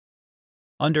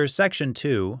Under Section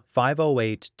 2,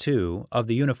 5082 of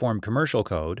the Uniform Commercial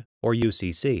Code, or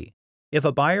UCC, if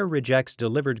a buyer rejects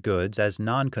delivered goods as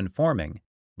nonconforming,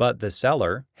 but the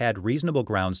seller had reasonable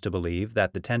grounds to believe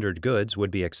that the tendered goods would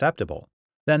be acceptable,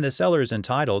 then the seller is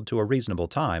entitled to a reasonable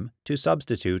time to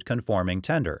substitute conforming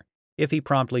tender if he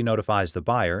promptly notifies the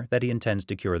buyer that he intends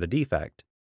to cure the defect.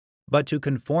 But to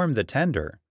conform the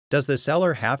tender, does the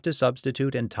seller have to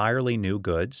substitute entirely new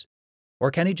goods,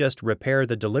 or can he just repair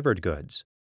the delivered goods?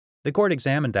 The court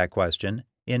examined that question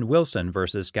in Wilson v.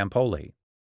 Scampoli.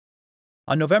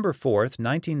 On November 4,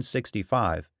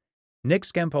 1965, Nick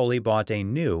Scampoli bought a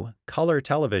new color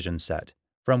television set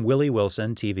from Willie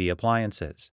Wilson TV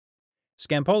Appliances.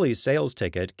 Scampoli's sales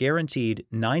ticket guaranteed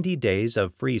 90 days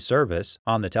of free service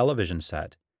on the television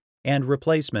set and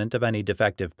replacement of any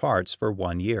defective parts for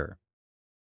 1 year.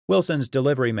 Wilson's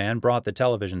delivery man brought the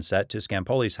television set to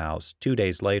Scampoli's house 2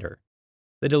 days later.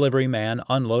 The delivery man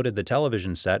unloaded the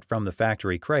television set from the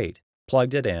factory crate,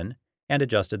 plugged it in, and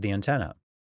adjusted the antenna.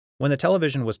 When the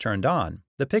television was turned on,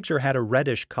 the picture had a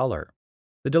reddish color.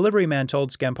 The delivery man told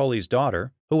Scampoli's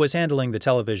daughter, who was handling the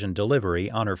television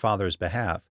delivery on her father's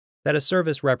behalf, that a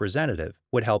service representative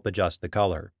would help adjust the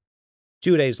color.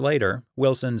 2 days later,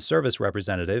 Wilson's service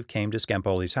representative came to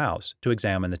Scampoli's house to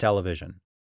examine the television.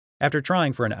 After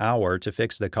trying for an hour to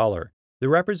fix the color, the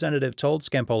representative told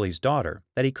Scampoli's daughter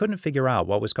that he couldn't figure out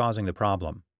what was causing the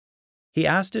problem. He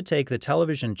asked to take the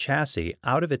television chassis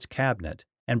out of its cabinet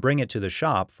and bring it to the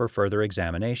shop for further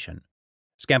examination.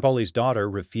 Scampoli's daughter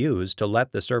refused to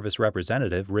let the service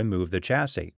representative remove the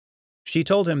chassis. She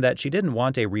told him that she didn't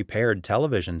want a repaired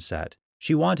television set,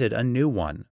 she wanted a new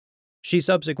one. She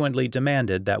subsequently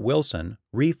demanded that Wilson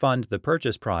refund the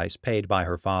purchase price paid by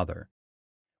her father.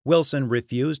 Wilson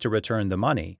refused to return the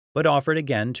money, but offered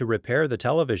again to repair the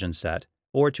television set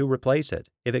or to replace it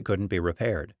if it couldn't be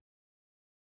repaired.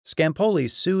 Scampoli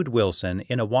sued Wilson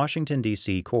in a Washington,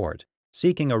 D.C. court,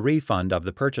 seeking a refund of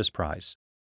the purchase price.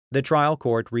 The trial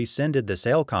court rescinded the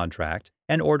sale contract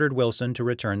and ordered Wilson to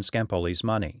return Scampoli's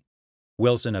money.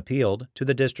 Wilson appealed to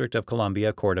the District of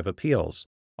Columbia Court of Appeals,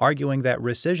 arguing that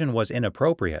rescission was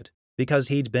inappropriate because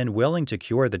he'd been willing to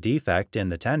cure the defect in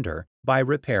the tender by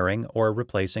repairing or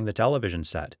replacing the television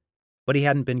set, but he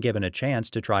hadn't been given a chance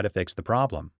to try to fix the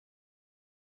problem.